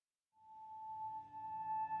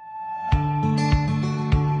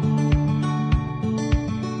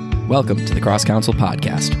Welcome to the Cross Counsel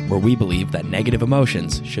Podcast, where we believe that negative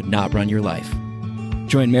emotions should not run your life.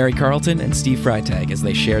 Join Mary Carlton and Steve Freitag as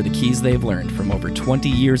they share the keys they've learned from over 20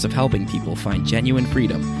 years of helping people find genuine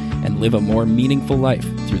freedom and live a more meaningful life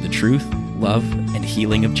through the truth, love, and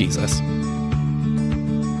healing of Jesus.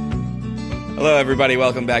 Hello, everybody.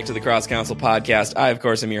 Welcome back to the Cross Counsel Podcast. I, of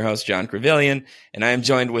course, am your host, John Crevillian, and I am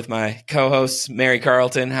joined with my co-hosts, Mary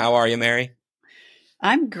Carlton. How are you, Mary?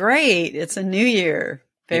 I'm great. It's a new year.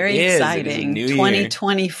 Very exciting.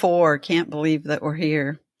 2024. Can't believe that we're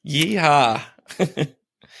here. Yeehaw.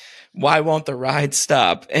 Why won't the ride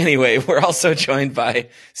stop? Anyway, we're also joined by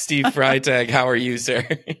Steve Freitag. How are you, sir?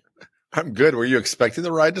 I'm good. Were you expecting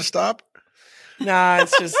the ride to stop? Nah,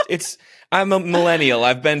 I'm a millennial.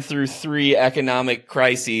 I've been through 3 economic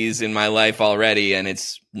crises in my life already, and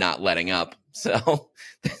it's not letting up. So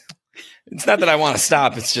it's not that I want to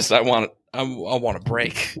stop. It's just I want a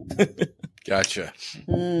break. Gotcha.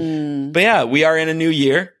 But yeah, we are in a new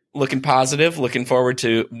year, looking positive, looking forward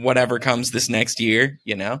to whatever comes this next year,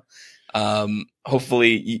 you know.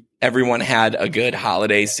 Hopefully everyone had a good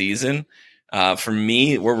holiday season. For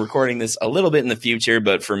me, we're recording this a little bit in the future,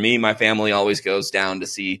 but for me, my family always goes down to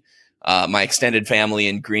see my extended family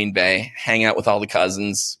in Green Bay, hang out with all the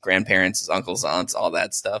cousins, grandparents, uncles, aunts, all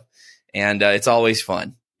that stuff. And it's always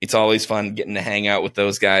fun. It's always fun getting to hang out with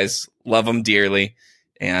those guys. Love them dearly.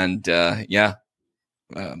 And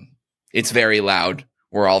it's very loud.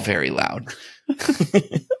 We're all very loud.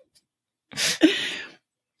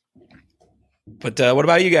 But what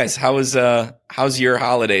about you guys? How's your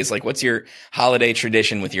holidays? Like, what's your holiday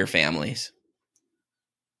tradition with your families?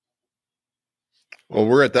 Well,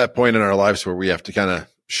 we're at that point in our lives where we have to kind of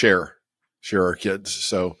share our kids.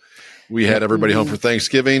 So we had everybody home for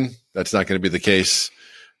Thanksgiving. That's not going to be the case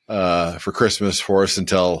for Christmas for us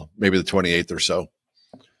until maybe the 28th or so.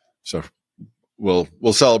 So we'll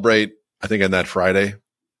celebrate, I think, on that Friday,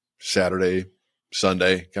 Saturday,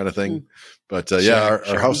 Sunday kind of thing. But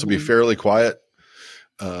our house will be fairly quiet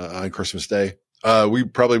on Christmas Day. We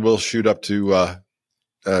probably will shoot up to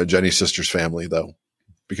Jenny's sister's family though,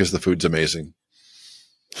 because the food's amazing.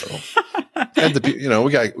 So, and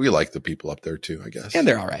we like the people up there too, I guess. And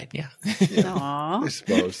they're all right. Yeah. Aww. I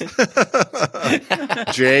suppose.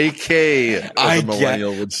 JK, as a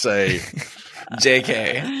millennial would say.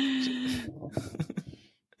 JK.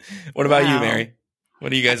 What about you, Mary?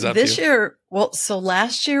 What are you guys up this to? year? Well, so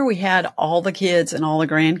last year we had all the kids and all the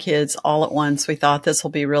grandkids all at once. We thought this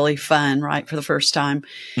will be really fun, right? For the first time.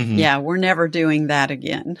 Mm-hmm. Yeah, we're never doing that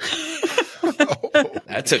again.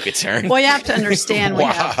 That took a turn. Well, you have to understand we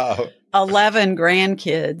have 11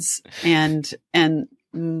 grandkids and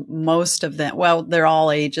most of them, well, they're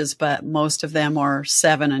all ages, but most of them are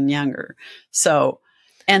 7 and younger. So,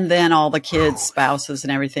 and then all the kids, spouses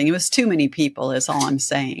and everything. It was too many people is all I'm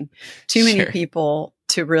saying. Too many people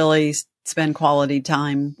to really spend quality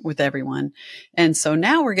time with everyone. And so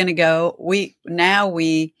now we're going to go, we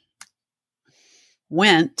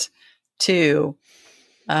went to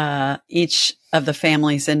each of the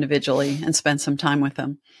families individually and spent some time with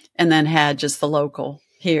them, and then had just the local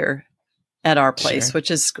here at our place, which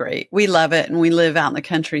is great. We love it. And we live out in the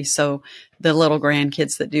country. So the little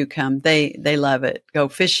grandkids that do come, they love it. Go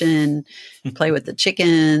fishing, play with the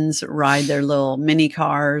chickens, ride their little mini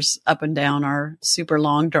cars up and down our super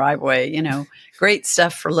long driveway, great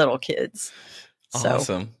stuff for little kids. Awesome.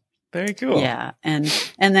 So, very cool. Yeah. And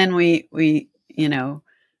then we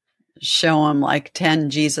show them like 10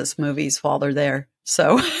 Jesus movies while they're there.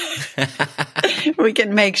 So we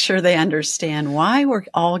can make sure they understand why we're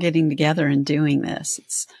all getting together and doing this.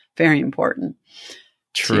 It's very important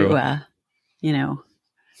to,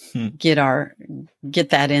 get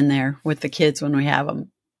that in there with the kids when we have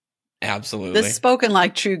them. Absolutely. This is spoken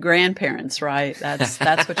like true grandparents, right? That's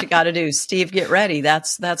what you got to do. Steve, get ready.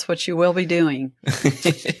 That's what you will be doing.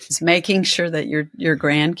 Is making sure that your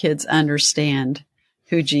grandkids understand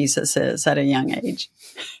who Jesus is at a young age.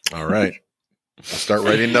 All right. I'll start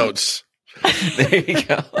writing notes. There you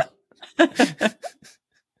go.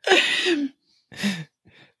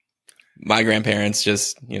 My grandparents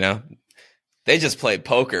just, they just played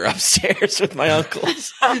poker upstairs with my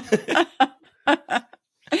uncles.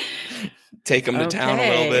 Take them to town a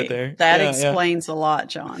little bit there. That explains a lot,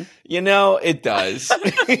 John. It does.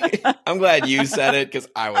 I'm glad you said it because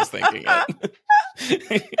I was thinking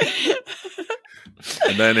it.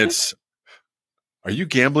 And then are you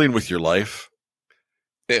gambling with your life?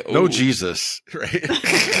 No Jesus, right?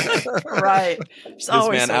 Right. There's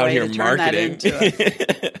always man out here marketing.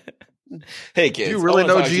 Hey kids, do you really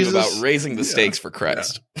know Jesus? About raising the stakes for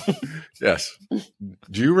Christ. Yeah. Yes.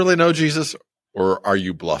 Do you really know Jesus, or are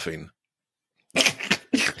you bluffing?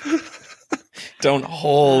 Don't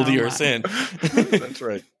hold Oh, your my. sin. That's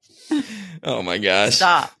right. Oh my gosh.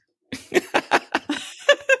 Stop.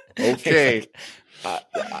 Okay.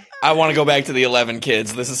 I want to go back to the 11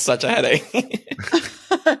 kids. This is such a headache.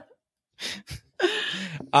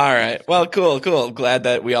 All right. Well, cool. Glad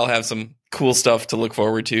that we all have some cool stuff to look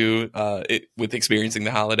forward to with experiencing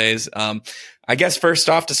the holidays. I guess first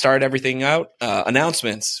off, to start everything out,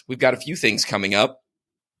 announcements. We've got a few things coming up.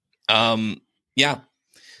 I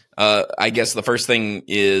guess the first thing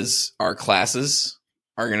is our classes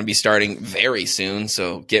are going to be starting very soon,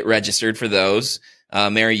 so get registered for those.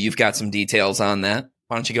 Mary, you've got some details on that.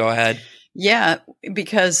 Why don't you go ahead? Yeah,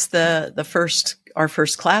 because our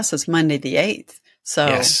first class is Monday the 8th. So,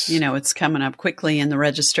 Yes. It's coming up quickly, and the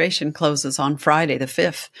registration closes on Friday the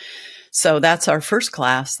 5th. So that's our first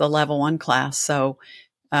class, the level 1 class. So,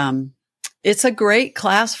 it's a great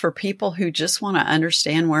class for people who just want to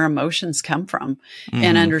understand where emotions come from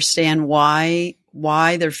and understand why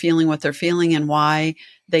they're feeling what they're feeling and why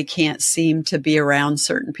they can't seem to be around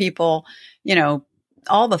certain people,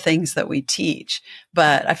 all the things that we teach.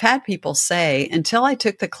 But I've had people say, until I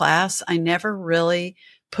took the class, I never really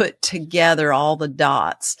put together all the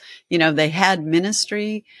dots. They had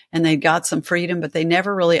ministry and they got some freedom, but they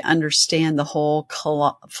never really understand the whole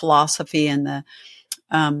philosophy and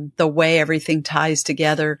the way everything ties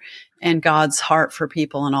together and God's heart for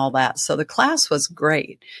people and all that. So the class was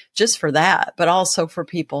great just for that, but also for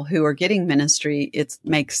people who are getting ministry. It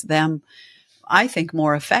makes them, I think,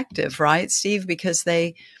 more effective, right, Steve? Because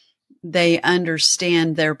they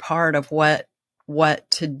understand their part of what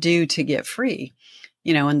to do to get free,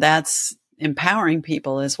 and that's empowering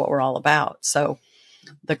people is what we're all about. So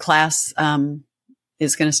the class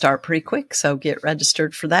is going to start pretty quick. So get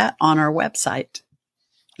registered for that on our website.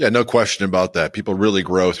 Yeah, no question about that. People really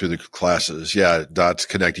grow through the classes. Yeah, dots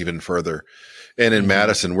connect even further. And in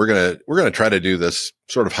Madison, we're gonna try to do this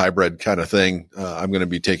sort of hybrid kind of thing. I'm going to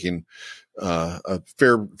be taking a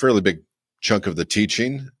fairly big chunk of the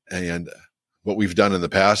teaching, and what we've done in the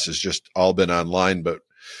past has just all been online. But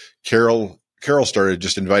Carol started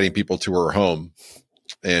just inviting people to her home,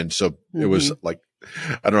 and so it was like,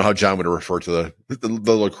 I don't know how John would refer to the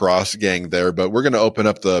lacrosse gang there, but we're going to open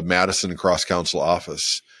up the Madison Cross Council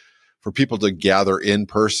office for people to gather in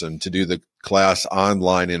person to do the class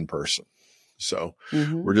online in person. So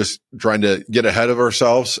we're just trying to get ahead of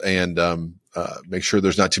ourselves and make sure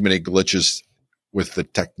there's not too many glitches with the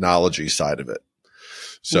technology side of it.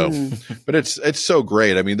 So, but it's so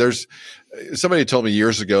great. I mean, somebody told me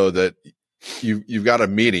years ago that you've got a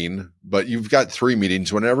meeting, but you've got 3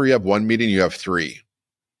 meetings. Whenever you have one meeting, you have 3.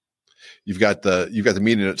 You've got the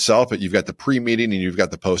meeting itself, but you've got the pre-meeting and you've got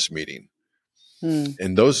the post-meeting.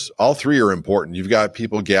 And those, all 3 are important. You've got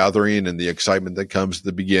people gathering and the excitement that comes at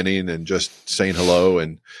the beginning and just saying hello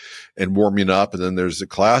and warming up. And then there's the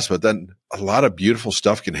class, but then a lot of beautiful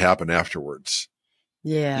stuff can happen afterwards.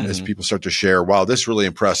 Yeah. As people start to share, wow, this really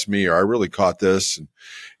impressed me, or I really caught this.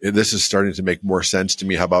 And this is starting to make more sense to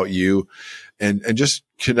me. How about you? And just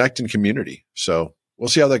connect in community. So we'll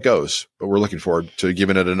see how that goes, but we're looking forward to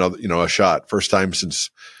giving it another, a shot. First time since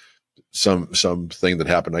something that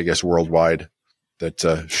happened, I guess, worldwide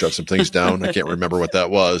that shut some things down. I can't remember what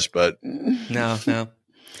that was, but no.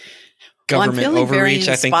 Government overreach.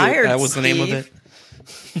 I think that was the name of it.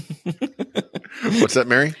 What's that,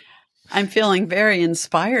 Mary? I'm feeling very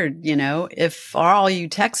inspired, if for all you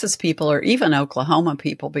Texas people or even Oklahoma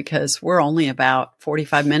people, because we're only about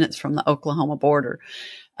 45 minutes from the Oklahoma border.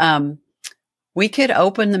 We could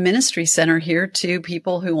open the ministry center here to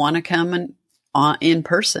people who want to come and in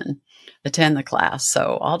person attend the class.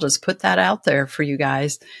 So I'll just put that out there for you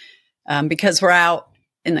guys. Because we're out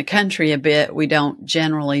in the country a bit, we don't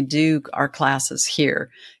generally do our classes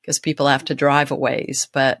here because people have to drive a ways.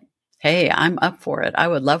 But hey, I'm up for it. I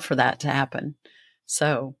would love for that to happen.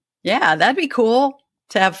 So yeah, that'd be cool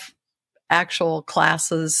to have actual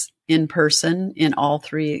classes in person in all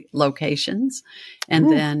 3 locations,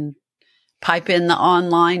 and then pipe in the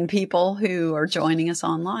online people who are joining us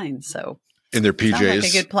online. So in their PJs. Sounds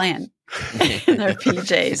like a good plan. In their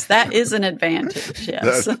PJs. That is an advantage,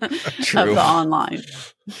 yes, of the online.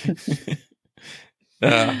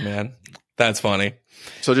 Man, that's funny.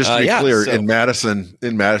 So just to be clear, in Madison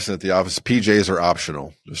at the office, PJs are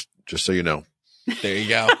optional. Just so you know. There you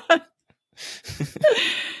go.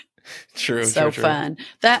 True. Fun.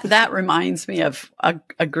 That reminds me of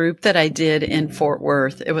a group that I did in Fort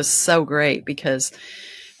Worth. It was so great because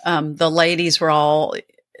the ladies were all,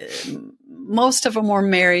 most of them were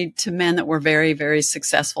married to men that were very, very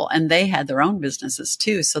successful, and they had their own businesses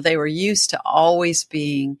too. So they were used to always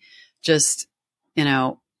being just,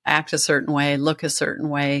 act a certain way, look a certain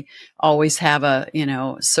way, always have a,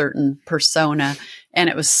 certain persona. And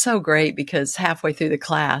it was so great because halfway through the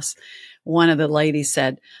class, one of the ladies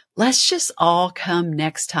said, let's just all come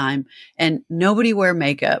next time and nobody wear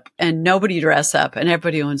makeup and nobody dress up. And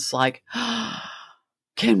everybody was like, oh,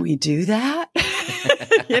 can we do that?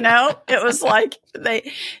 It was like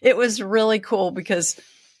it was really cool because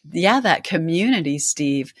that community,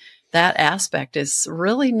 Steve, that aspect is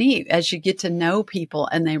really neat as you get to know people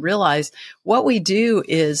and they realize what we do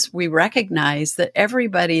is we recognize that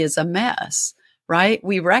everybody is a mess, right?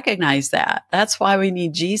 We recognize that. That's why we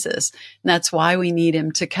need Jesus. And that's why we need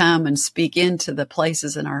him to come and speak into the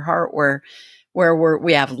places in our heart where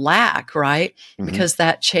we have lack, right? Mm-hmm. Because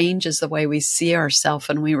that changes the way we see ourselves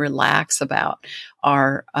and we relax about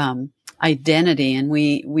our, identity and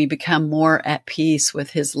we become more at peace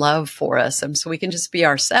with his love for us. And so we can just be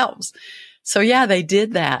ourselves. So they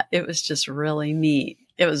did that. It was just really neat.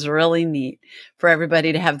 It was really neat for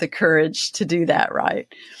everybody to have the courage to do that.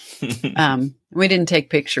 Right. We didn't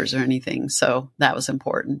take pictures or anything. So that was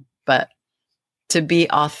important, but to be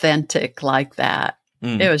authentic like that,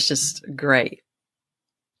 it was just great.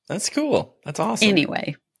 That's cool. That's awesome.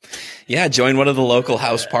 Anyway. Yeah, join one of the local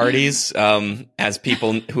house parties. As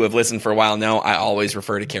people who have listened for a while know, I always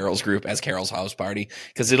refer to Carol's group as Carol's house party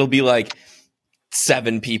because it'll be like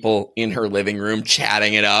 7 people in her living room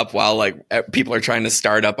chatting it up while like people are trying to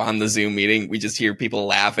start up on the Zoom meeting. We just hear people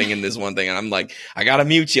laughing in this one thing. And I'm like, I got to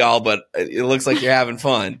mute y'all, but it looks like you're having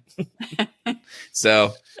fun.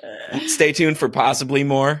 So stay tuned for possibly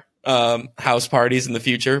more house parties in the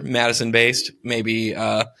future, Madison based, maybe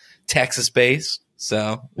Texas based.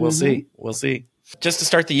 So we'll see. We'll see. Just to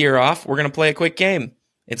start the year off, we're going to play a quick game.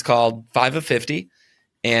 It's called 5 of 50.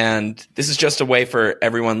 And this is just a way for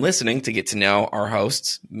everyone listening to get to know our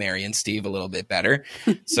hosts, Mary and Steve, a little bit better.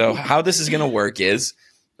 So how this is going to work is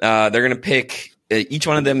they're going to pick, each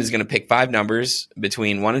one of them is going to pick 5 numbers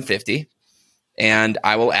between 1 and 50. And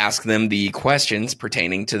I will ask them the questions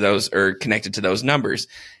pertaining to those or connected to those numbers.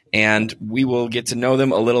 And we will get to know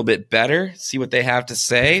them a little bit better, see what they have to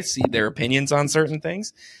say, see their opinions on certain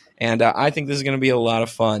things. And I think this is going to be a lot of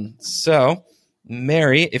fun. So,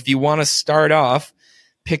 Mary, if you want to start off,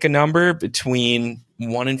 pick a number between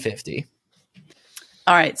 1 and 50.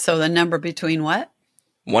 All right. So the number between what?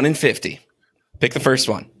 1 and 50. Pick the first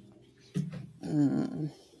one.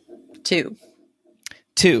 2.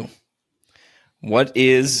 2. What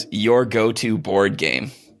is your go-to board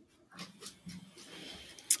game?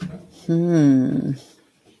 I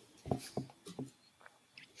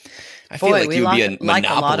feel like you would be a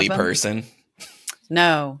Monopoly person.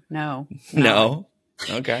 No.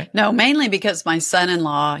 Okay. No, mainly because my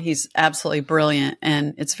son-in-law, he's absolutely brilliant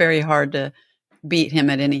and it's very hard to beat him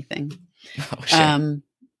at anything. Oh, shit.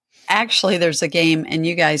 Actually, there's a game and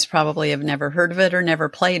you guys probably have never heard of it or never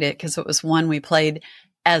played it because it was one we played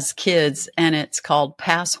as kids and it's called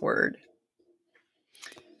Password.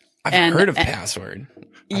 I've heard of Password.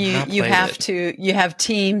 You have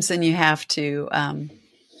teams and you have to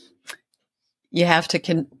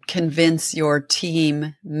convince your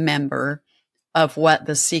team member of what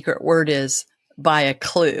the secret word is by a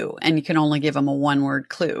clue, and you can only give them a 1-word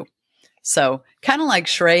clue. So kind of like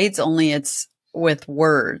charades, only it's with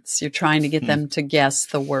words. You're trying to get them to guess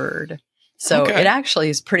the word. So It actually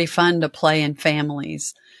is pretty fun to play in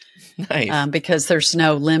families. Nice. Because there's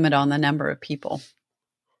no limit on the number of people.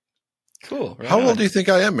 Cool. Right How old do you think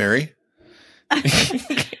I am, Mary?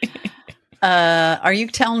 Are you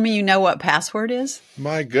telling me you know what Password is?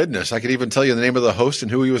 My goodness. I could even tell you the name of the host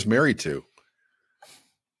and who he was married to.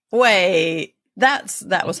 Wait,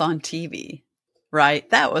 that was on TV, right?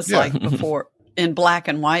 That was like before in black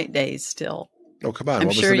and white days still. Oh, come on. I'm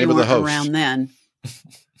what sure was the name you of the weren't host? around then.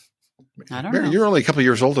 I don't Mary, know. you're only a couple of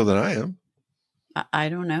years older than I am. I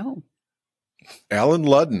don't know. Alan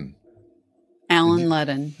Ludden. Alan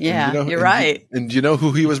Ludden. Yeah, you're right. And do you know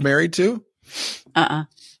who he was married to?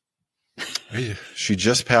 She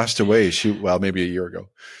just passed away. Maybe a year ago.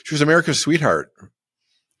 She was America's sweetheart.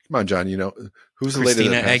 Come on, John. You know, who's the lady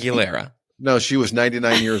that passed? Christina Aguilera. No, she was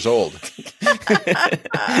 99 years old.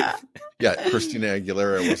 Yeah, Christina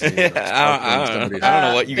Aguilera was. I don't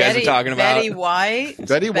know what you guys are talking about. Betty White.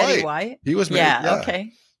 Betty White. He was married. Yeah.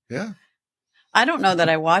 Okay. Yeah. I don't know that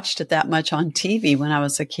I watched it that much on TV when I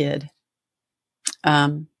was a kid.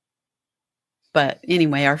 But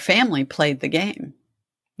anyway, our family played the game.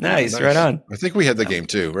 Nice. Right on. I think we had the game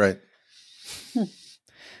too, right?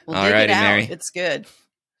 Well, dig it out. Mary. It's good.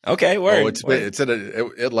 Okay, word. Oh,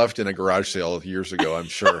 it left in a garage sale years ago, I'm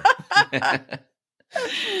sure.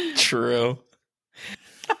 True.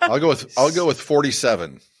 I'll go with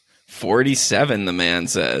 47. 47, the man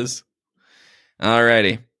says.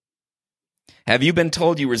 Alrighty. Have you been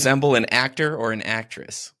told you resemble an actor or an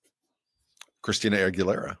actress? Christina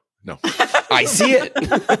Aguilera. No. I see it.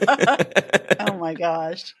 Oh my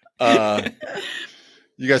gosh.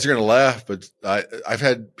 You guys are going to laugh, but I've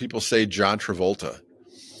had people say John Travolta.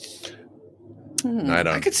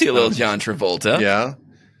 I could see a little John Travolta. Yeah.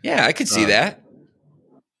 Yeah, I could see that.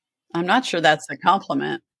 I'm not sure that's a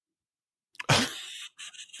compliment.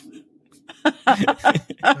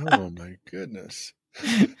 Oh my goodness.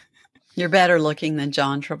 You're better looking than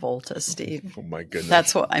John Travolta, Steve. Oh my goodness.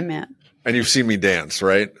 That's what I meant. And you've seen me dance,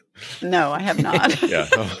 right? No, I have not. Yeah.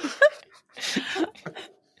 Oh.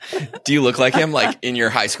 Do you look like him, like in your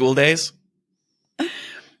high school days?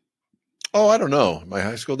 Oh, I don't know. My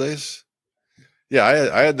high school days. Yeah,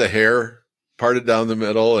 I had the hair parted down the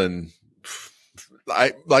middle, and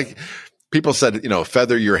I like people said,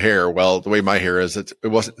 feather your hair. Well, the way my hair is, it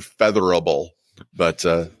wasn't featherable, but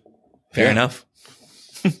fair enough.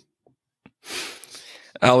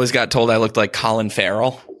 I always got told I looked like Colin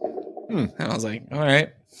Farrell. And I was like, all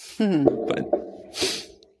right. But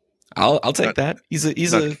I'll take that. He's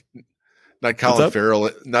not Colin Farrell,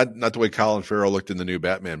 not the way Colin Farrell looked in the new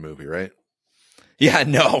Batman movie, right? Yeah,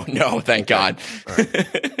 no, thank God. All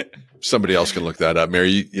right. Somebody else can look that up.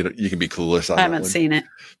 Mary, you can be clueless on that. I haven't seen it.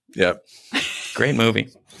 Yeah. Great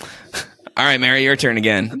movie. All right, Mary, your turn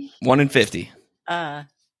again. 1 in 50. 9.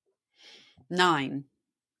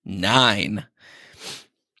 9.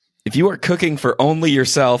 If you are cooking for only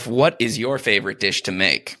yourself, what is your favorite dish to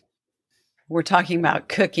make? We're talking about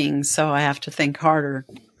cooking, so I have to think harder.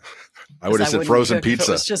 I would have said frozen pizza. If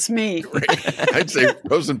it was just me. I'd say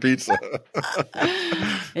frozen pizza.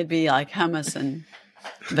 It'd be like hummus and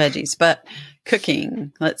veggies. But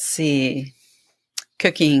cooking, let's see.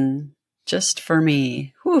 Cooking just for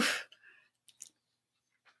me. Whew.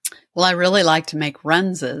 Well, I really like to make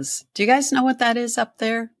runzes. Do you guys know what that is up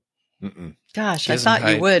there? Mm-mm. Gosh, I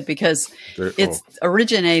thought you would because it's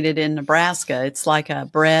originated in Nebraska. It's like a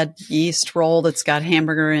bread yeast roll that's got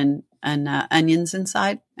hamburger and onions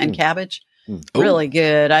inside and cabbage. Really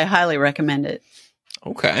good. I highly recommend it.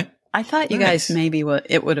 Okay. I thought you guys maybe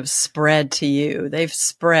it would have spread to you. They've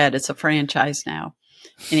spread. It's a franchise now.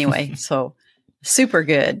 Anyway, so super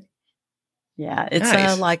good. Yeah,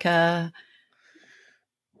 it's like a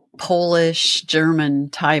Polish, German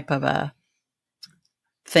type of a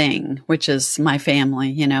thing, which is my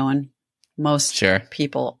family, and most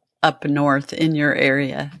people up north in your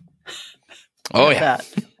area. Oh, yeah. That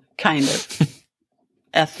kind of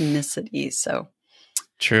ethnicity. So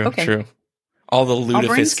true. All the lutefisk I'll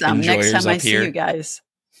bring some enjoyers next time I up here. see you guys.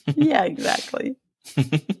 Yeah, exactly.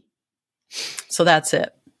 So that's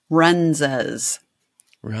it. Runzas.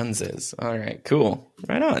 All right, cool.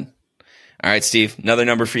 Right on. All right, Steve, another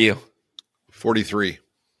number for you. 43.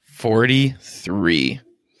 43.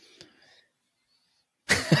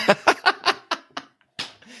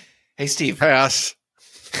 Hey, Steve. Pass.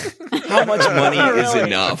 How much money is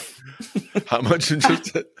enough? How much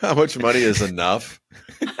money is enough?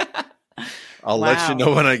 I'll let you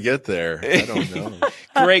know when I get there. I don't know.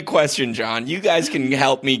 Great question, John. You guys can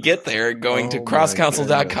help me get there going to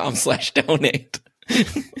crosscouncil.com/donate.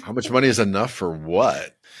 How much money is enough for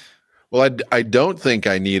what? Well, I don't think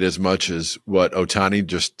I need as much as what Ohtani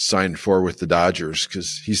just signed for with the Dodgers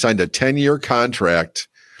because he signed a 10-year contract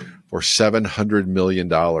for $700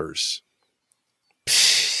 million. All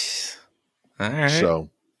right. So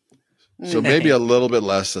maybe a little bit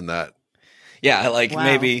less than that. Yeah,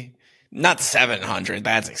 maybe not 700.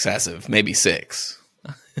 That's excessive. Maybe 6.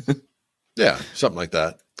 Yeah, something like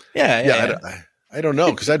that. Yeah. I don't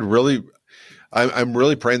know because I'm really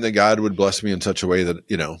praying that God would bless me in such a way that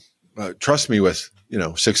trust me with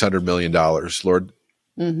 $600 million, Lord.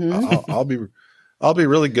 Mm-hmm. I'll be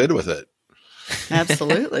really good with it.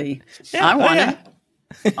 Absolutely. I want it.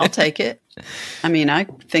 I'll take it. I mean, I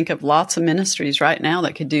think of lots of ministries right now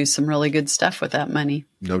that could do some really good stuff with that money.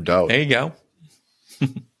 No doubt. There you go.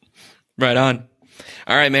 Right on.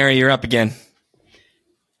 All right, Mary, you're up again.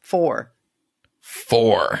 4.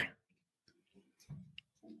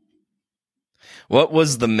 What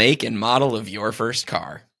was the make and model of your first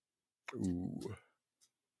car? Ooh.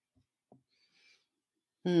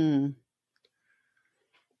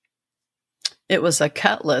 It was a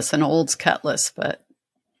Cutlass, an Olds Cutlass, but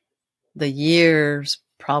the year's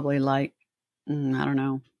probably like, I don't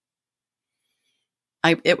know.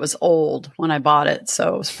 It was old when I bought it,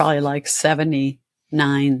 so it was probably like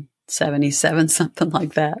 79, 77, something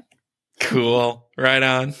like that. Cool. Right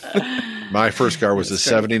on. My first car was a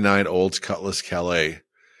 79 Olds Cutlass Calais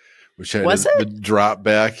which had Was the drop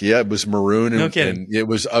back. Yeah, it was maroon. No And, kidding. and it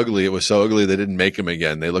was ugly. It was so ugly they didn't make them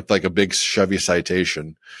again. They looked like a big Chevy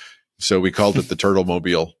Citation. So we called it the Turtle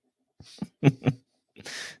Mobile.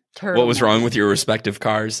 What was wrong with your respective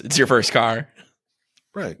cars? It's your first car.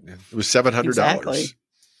 Right. It was $700. Exactly.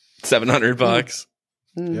 $700.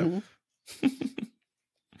 Mhm. Yep.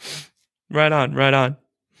 Right on. Right on.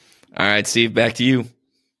 All right, Steve, back to you.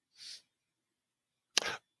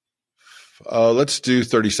 Let's do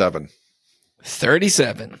 37.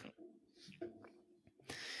 37.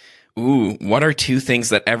 Ooh, what are 2 things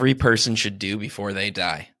that every person should do before they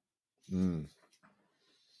die?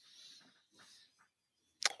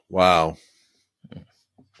 Wow.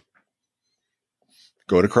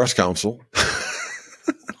 Go to cross council.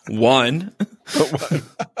 1.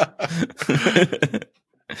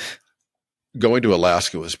 Going to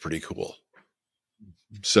Alaska was pretty cool.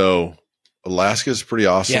 So Alaska is pretty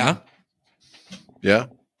awesome. Yeah. Yeah.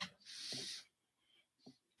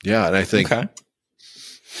 Yeah. And I think Okay.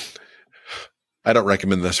 I don't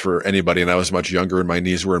recommend this for anybody. And I was much younger and my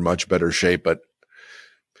knees were in much better shape, but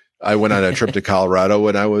I went on a trip to Colorado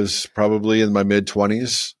when I was probably in my mid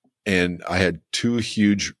 20s and I had 2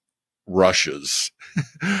 huge rushes.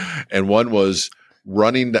 And one was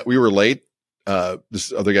running that we were late.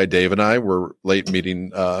 This other guy, Dave, and I were late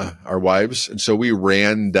meeting our wives. And so we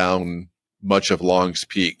ran down much of Long's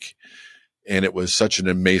Peak. And it was such an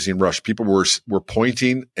amazing rush. People were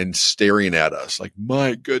pointing and staring at us like,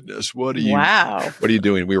 my goodness, what are you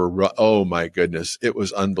doing? We were, oh my goodness. It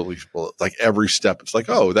was unbelievable. Like every step, it's like,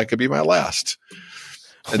 oh, that could be my last.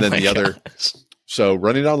 And then gosh. So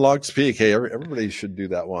running down Long's Peak, hey, everybody should do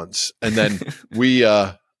that once. And then we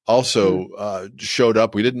also showed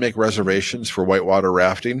up. We didn't make reservations for whitewater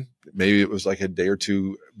rafting. Maybe it was like a day or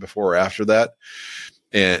 2 before or after that.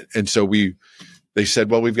 And so they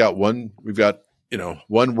said, well, we've got one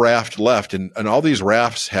raft left. And all these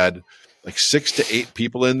rafts had like 6 to 8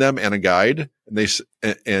 people in them and a guide.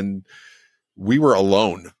 And we were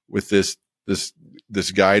alone with this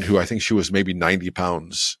guide who I think she was maybe 90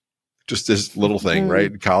 pounds. Just this little thing,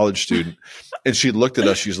 right? College student. And she looked at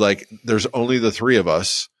us. She's like, there's only the 3 of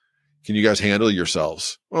us. Can you guys handle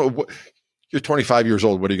yourselves? Well, you're 25 years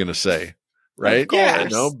old. What are you going to say? Right? Yeah.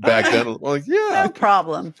 Back then, like, yeah. No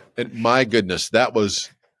problem. And my goodness, that was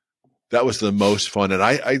the most fun. And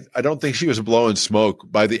I don't think she was blowing smoke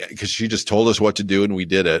because she just told us what to do and we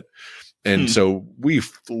did it. And so we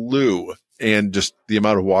flew and just the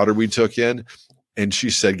amount of water we took in. And she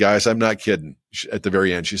said, guys, I'm not kidding. At the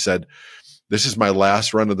very end, she said, this is my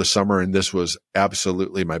last run of the summer. And this was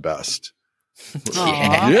absolutely my best.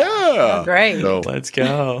 Aw. Yeah. Great. So Let's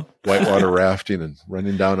go. whitewater rafting and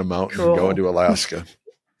running down a mountain and going to Alaska.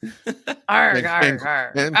 Arg, And arg,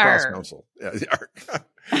 arg, and cross arg. council.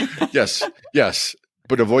 Yeah. Yes.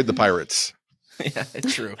 But avoid the pirates. Yeah,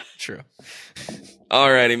 true.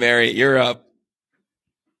 All righty, Mary, you're up.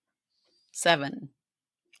 7.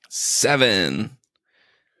 7.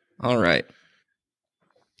 All right.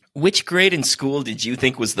 Which grade in school did you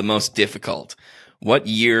think was the most difficult? What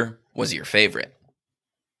year was your favorite?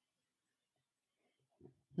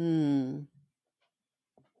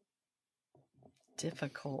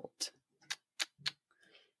 Difficult.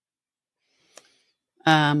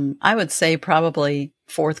 I would say probably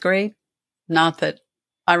 4th grade. Not that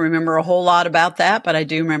I remember a whole lot about that, but I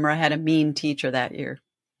do remember I had a mean teacher that year.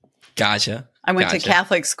 Gotcha. I went to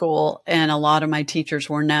Catholic school and a lot of my teachers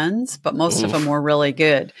were nuns, but most of them were really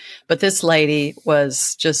good. But this lady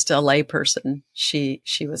was just a layperson. She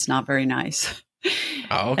was not very nice.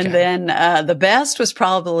 Oh, okay. And then the best was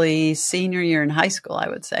probably senior year in high school, I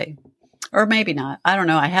would say. Or maybe not. I don't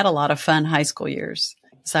know. I had a lot of fun high school years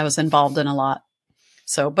because I was involved in a lot.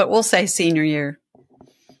 So, but we'll say senior year.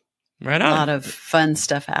 Right on. A lot of fun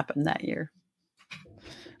stuff happened that year.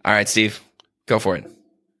 All right, Steve, go for it.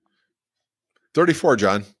 34,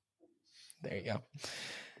 John. There you go.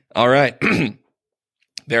 All right.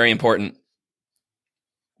 Very important.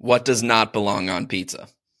 What does not belong on pizza?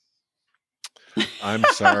 I'm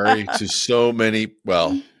sorry to so many.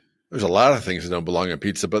 Well, there's a lot of things that don't belong on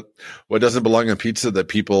pizza, but what doesn't belong on pizza that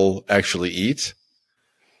people actually eat?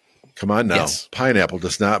 Come on now. Yes. Pineapple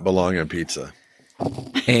does not belong on pizza.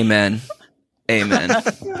 Amen. And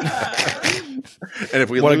if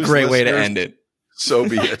we what a lose great way to listeners, end it. So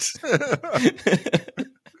be it.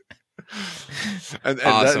 and that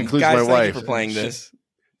Awesome. includes Guys, my thank wife. you for playing this.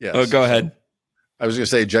 Yes. Oh, go ahead. I was going to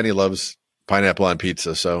say Jenny loves pineapple on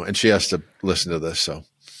pizza, and she has to listen to this. So,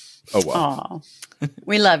 oh well. Aw.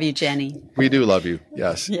 We love you, Jenny. We do love you.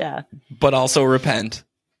 Yes. Yeah. But also repent.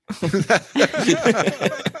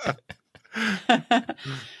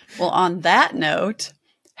 Well, on that note,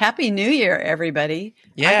 Happy New Year, everybody.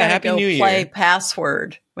 Yeah, I gotta Happy go New Year. play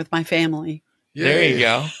Password with my family. There you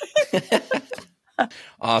go.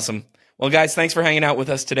 Awesome. Well, guys, thanks for hanging out with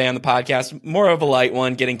us today on the podcast. More of a light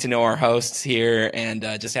one, getting to know our hosts here and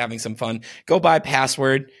just having some fun. Go buy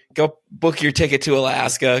Password. Go book your ticket to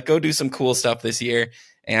Alaska. Go do some cool stuff this year.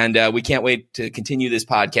 And we can't wait to continue this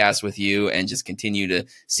podcast with you and just continue to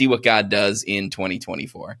see what God does in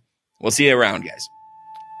 2024. We'll see you around, guys.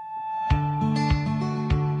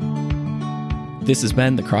 This has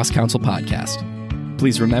been the Cross Counsel Podcast.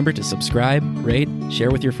 Please remember to subscribe, rate, share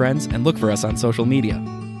with your friends, and look for us on social media.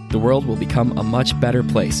 The world will become a much better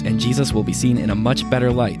place, and Jesus will be seen in a much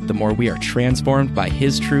better light the more we are transformed by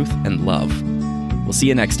His truth and love. We'll see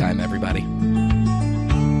you next time, everybody.